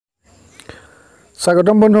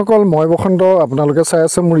স্বাগতম বন্ধুসকল মই বসন্ত আপোনালোকে চাই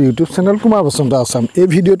আছে মোৰ ইউটিউব চেনেল কুমাৰ বসন্ত আসাম এই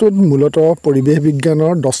ভিডিঅ'টোত মূলতঃ পৰিৱেশ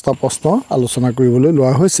বিজ্ঞানৰ 10টা প্ৰশ্ন আলোচনা কৰিবলৈ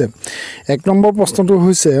লোৱা হৈছে এক নম্বৰ প্ৰশ্নটো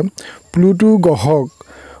হৈছে প্লুটো গ্ৰহক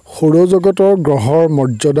সৌৰজগতৰ গ্ৰহৰ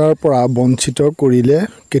মৰ্যাদাৰ পৰা বঞ্চিত কৰিলে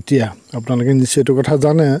কেতিয়া আপোনালোকে নিশ্চয় এইটো কথা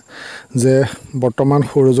জানে যে বৰ্তমান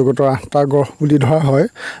সৌৰজগতৰ 8টা গ্ৰহ বুলি ধৰা হয়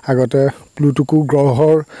আগতে প্লুটোকো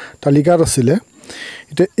গ্ৰহৰ তালিকাত আছিল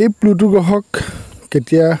এতিয়া এই প্লুটো গ্ৰহক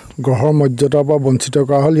কেতিয়া গ্ৰহৰ মৰ্যাদাৰ পৰা বঞ্চিত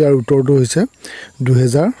কৰা হ'ল ইয়াৰ উত্তৰটো হৈছে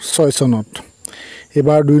 2006 চনত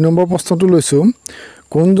এবাৰ 2 নম্বৰ প্ৰশ্নটো লৈছো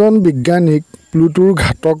কোনজন বিজ্ঞানীক প্লুটোৰ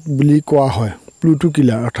ঘাতক বুলি কোৱা হয় প্লুটো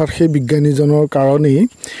কিলাৰ অৰ্থাৎ সেই বিজ্ঞানীজনৰ কাৰণেই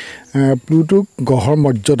প্লুটোক গ্ৰহৰ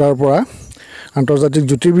মৰ্যাদাৰ পৰা আন্তৰ্জাতিক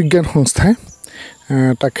জ্যোতিৰ্বিজ্ঞান সংস্থাই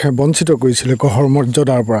তাক বঞ্চিত কৰিছিল গ্ৰহৰ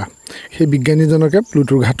মৰ্যাদাৰ পৰা সেই বিজ্ঞানীজনকে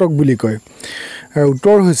প্লুটোৰ ঘাতক বুলি কয়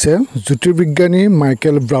উত্তৰ হৈছে জ্যোতিৰ্বিজ্ঞানী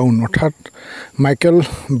মাইকেল ব্ৰাউন অৰ্থাৎ মাইকেল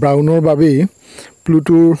ব্ৰাউনৰ বাবেই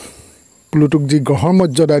প্লুটোক যি গ্ৰহৰ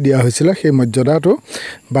মৰ্যাদা দিয়া হৈছিল সেই মৰ্যাদাটো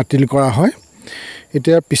বাতিল কৰা হয়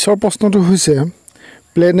এতিয়া পিছৰ প্ৰশ্নটো হৈছে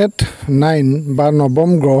প্লেনেট 9 বা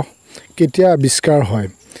নৱম গ্ৰহ কেতিয়া আৱিষ্কাৰ হয়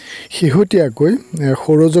শেহতীয়াকৈ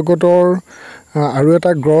সৌৰজগতৰ আৰু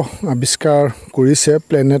এটা গ্ৰহ আৱিষ্কাৰ কৰিছে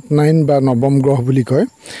প্লেনেট 9 বা নৱম গ্ৰহ বুলি কয়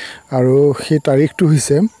আৰু সেই তাৰিখটো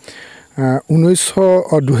হৈছে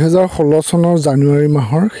 2016 চনৰ জানুৱাৰী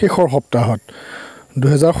মাহৰ শেষৰ সপ্তাহত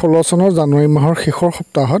 2016 চনৰ জানুৱাৰী মাহৰ শেষৰ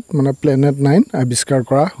সপ্তাহত মানে প্লেনেট 9 আৱিষ্কাৰ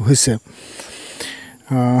কৰা হৈছে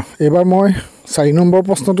এবাৰ মই 4 নম্বৰ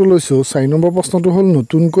প্ৰশ্নটো লৈছো 4 নম্বৰ প্ৰশ্নটো হ'ল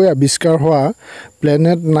নতুনকৈ আৱিষ্কাৰ হোৱা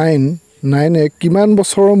প্লেনেট 9 কিমান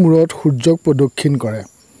বছৰৰ মূৰত সূৰ্যক প্ৰদক্ষিণ কৰে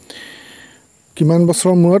কিমান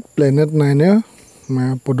বছৰৰ মূৰত প্লেনেট 9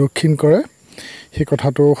 প্ৰদক্ষিণ কৰে সেই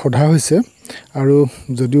কথাটো সোধা হৈছে আৰু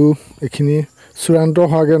যদিও এখিনি চূড়ান্ত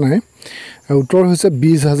হোৱাগে নাই উত্তৰ হৈছে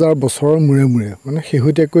 20000 বছৰৰ মূৰে মূৰে মানে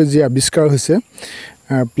শেহতীয়াকৈ যি আৱিষ্কাৰ হৈছে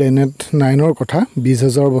প্লেনেট 9ৰ কথা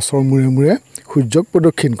 20000 বছৰৰ মূৰে মূৰে সূৰ্যক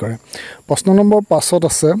প্ৰদক্ষিণ কৰে প্ৰশ্ন নম্বৰ 5ত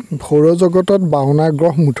আছে সৌৰজগতত 52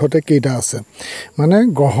 গ্ৰহ মুঠতে কেইটা আছে মানে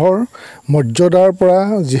গ্ৰহৰ মৰ্যাদাৰ পৰা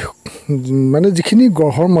মানে যিখিনি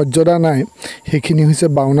গ্ৰহৰ মৰ্যাদা নাই সেইখিনি হৈছে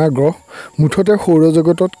 52 গ্ৰহ মুঠতে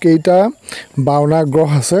সৌৰজগতত কেইটা 52 গ্ৰহ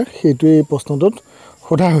আছে সেইটোৱে এই প্ৰশ্নটোত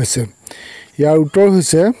সোধা হৈছে ইয়াৰ উত্তৰ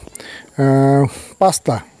হৈছে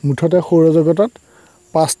 5টা মুঠতে সৌৰজগতত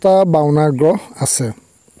 5টা 52 গ্ৰহ আছে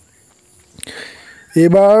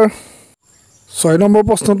এবাৰ 6 নম্বৰ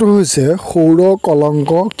প্ৰশ্নটো হৈছে সৌৰ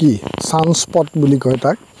কলংক কি সানস্পট বুলি কয়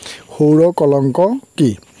তাক সৌৰ কলংক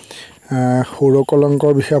কি সৌৰ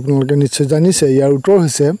কলংকৰ বিষয়ে আপোনালোকে নিশ্চয় জানিছে ইয়াৰ উত্তৰ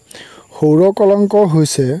হৈছে সৌৰ কলংক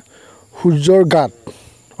হৈছে সূৰ্যৰ গাত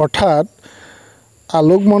অৰ্থাৎ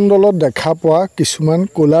আলোকমণ্ডলত দেখা পোৱা কিছুমান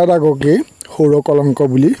ক'লা দাগকে সৌৰ কলংক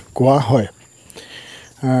বুলি কোৱা হয়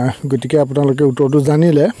গতিকে আপোনালোকে উত্তৰটো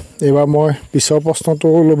জানিলে এবাৰ মই পিছৰ প্ৰশ্নটো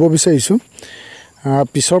ল'ব বিচাৰিছো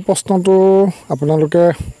পিছৰ প্ৰশ্নটো আপোনালোকে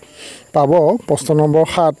পাব প্ৰশ্ন নম্বৰ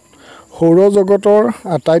 7 সৌৰজগতৰ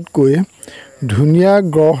আটাইতকৈ ধুনীয়া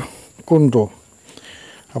গ্ৰহ কোনটো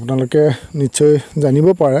আপোনালোকে নিশ্চয় জানিব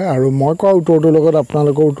পাৰে আৰু মই কোৱা উত্তৰটোৰ লগত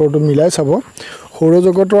আপোনালোকৰ উত্তৰটো মিলাই চাব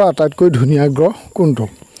সৌৰজগতৰ আটাইতকৈ ধুনীয়া গ্ৰহ কোনটো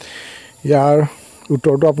ইয়াৰ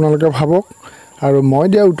উত্তৰটো আপোনালোকে ভাবক আৰু মই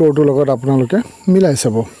দিয়া উত্তৰটোৰ লগত আপোনালোকে মিলাই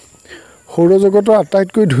চাব সৌৰজগতৰ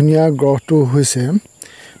আটাইতকৈ ধুনীয়া গ্ৰহটো হৈছে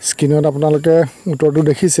স্ক্ৰীনত আপোনালোকে উত্তৰটো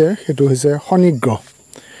দেখিছে সেইটো হৈছে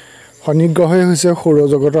শনি গ্ৰহে হৈছে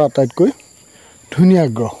সৌৰজগতৰ আটাইতকৈ ধুনীয়া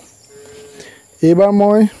গ্ৰহ এইবাৰ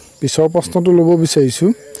মই পিছৰ প্ৰশ্নটো ল'ব বিচাৰিছো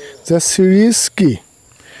যে সিৰিজ কি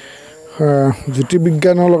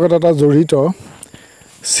জ্যোতিৰ্বিজ্ঞানৰ লগত এটা জড়িত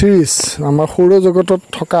সিৰিজ আমাৰ সৌৰজগতত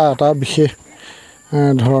থকা এটা বিশেষ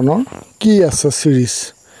ধৰণৰ কি আছে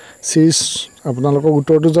সিৰিজ আপোনালোকক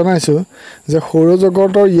উত্তৰটো জনাইছো যে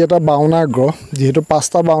সৌৰজগতৰ ই এটা 52 গ্ৰহ যেহেতু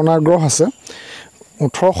 5টা 52 গ্ৰহ আছে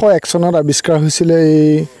 1801 চনত আৱিষ্কাৰ হৈছিল এই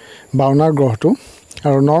 52 গ্ৰহটো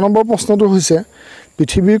আৰু 9 নম্বৰ প্ৰশ্নটো হৈছে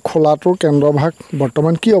পৃথিৱীৰ খোলাটোৰ কেন্দ্ৰভাগ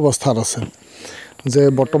বৰ্তমান কি অৱস্থাত আছে যে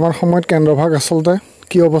বৰ্তমান সময়ত কেন্দ্ৰভাগ আচলতে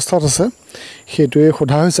কি অৱস্থাত আছে সেইটোৱে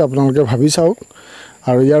সোধা হৈছে আপোনালোকে ভাবি চাওক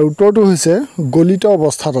আৰু ইয়াৰ উত্তৰটো হৈছে গলিত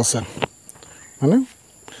অৱস্থাত আছে মানে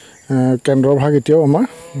কেন্দ্ৰভাগ এতিয়াও আমাৰ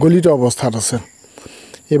গলিত অৱস্থাত আছে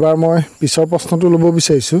এবাৰ মই পিছৰ প্ৰশ্নটো ল'ব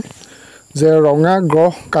বিচাৰিছো যে ৰঙা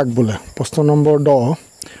গ্ৰহ কাক বোলে প্ৰশ্ন নম্বৰ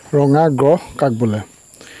 10 ৰঙা গ্ৰহ কাক বোলে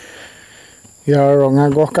ইয়াৰ ৰঙা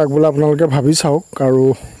গ্ৰহ কাক বোলে আপোনালোকে ভাবি চাওক আৰু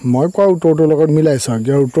মই কোৱা উত্তৰটোৰ লগত মিলাই চাওক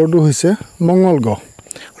ইয়াৰ উত্তৰটো হৈছে মঙ্গল গ্ৰহ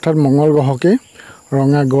অৰ্থাৎ মঙ্গল গ্ৰহকে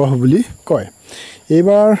ৰঙা গ্ৰহ বুলি কয়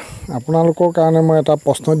এইবাৰ আপোনালোকৰ কাৰণে মই এটা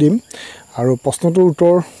প্ৰশ্ন দিম আৰু প্ৰশ্নটোৰ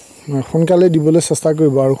উত্তৰ সোনকালে দিবলৈ চেষ্টা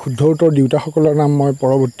কৰিব আৰু শুদ্ধ উত্তৰ দিওঁতাসকলৰ নাম মই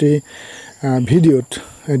পৰৱৰ্তী ভিডিঅ'ত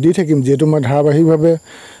দি থাকিম যেহেতু মই ধাৰাবাহিকভাৱে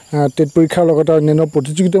টেট পৰীক্ষাৰ লগতে অন্যান্য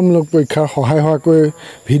প্ৰতিযোগিতামূলক পৰীক্ষাৰ সহায় হোৱাকৈ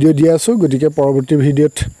ভিডিঅ' দি আছোঁ। গতিকে পৰৱৰ্তী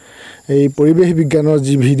ভিডিঅ'ত এই পৰিৱেশ বিজ্ঞানৰ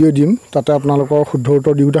যি ভিডিঅ' দিম তাতে আপোনালোকৰ শুদ্ধ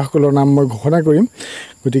উত্তৰ দিওঁতাসকলৰ নাম মই ঘোষণা কৰিম।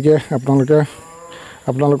 গতিকে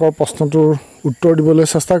আপোনালোকৰ প্ৰশ্নটোৰ উত্তৰ দিবলৈ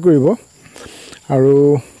চেষ্টা কৰিব। আৰু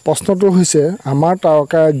প্ৰশ্নটো হৈছে আমাৰ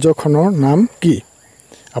তাৰকা ৰাজ্যখনৰ নাম কি?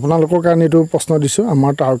 আপোনালোকৰ কাৰণে এইটো প্ৰশ্ন দিছোঁ,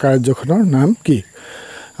 আমাৰ তাৰকা ৰাজ্যখনৰ নাম কি?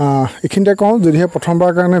 এইখিনিতে কওঁ, যদিহে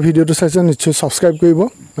প্ৰথমবাৰৰ কাৰণে ভিডিঅ'টো চাইছে নিশ্চয় ছাবস্ক্ৰাইব কৰিব।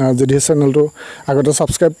 যদিহে চেনেলটো আগতে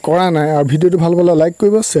ছাবস্ক্ৰাইব কৰা নাই আৰু ভিডিঅ'টো ভাল পালে লাইক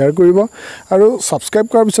কৰিব, শ্বেয়াৰ কৰিব আৰু ছাবস্ক্ৰাইব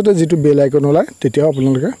কৰাৰ পিছতে যিটো বেল আইকন ওলায় তেতিয়াও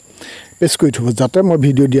আপোনালোকে প্ৰেছ কৰি থ'ব, যাতে মই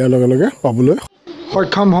ভিডিঅ' দিয়াৰ লগে লগে পাবলৈ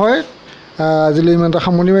সক্ষম হয়। আজিলৈ ইমানটা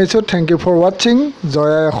সামৰণি মাৰিছোঁ। Thank U for ৱাটছিং।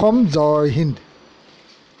 Jay I Assam, Jay Hind.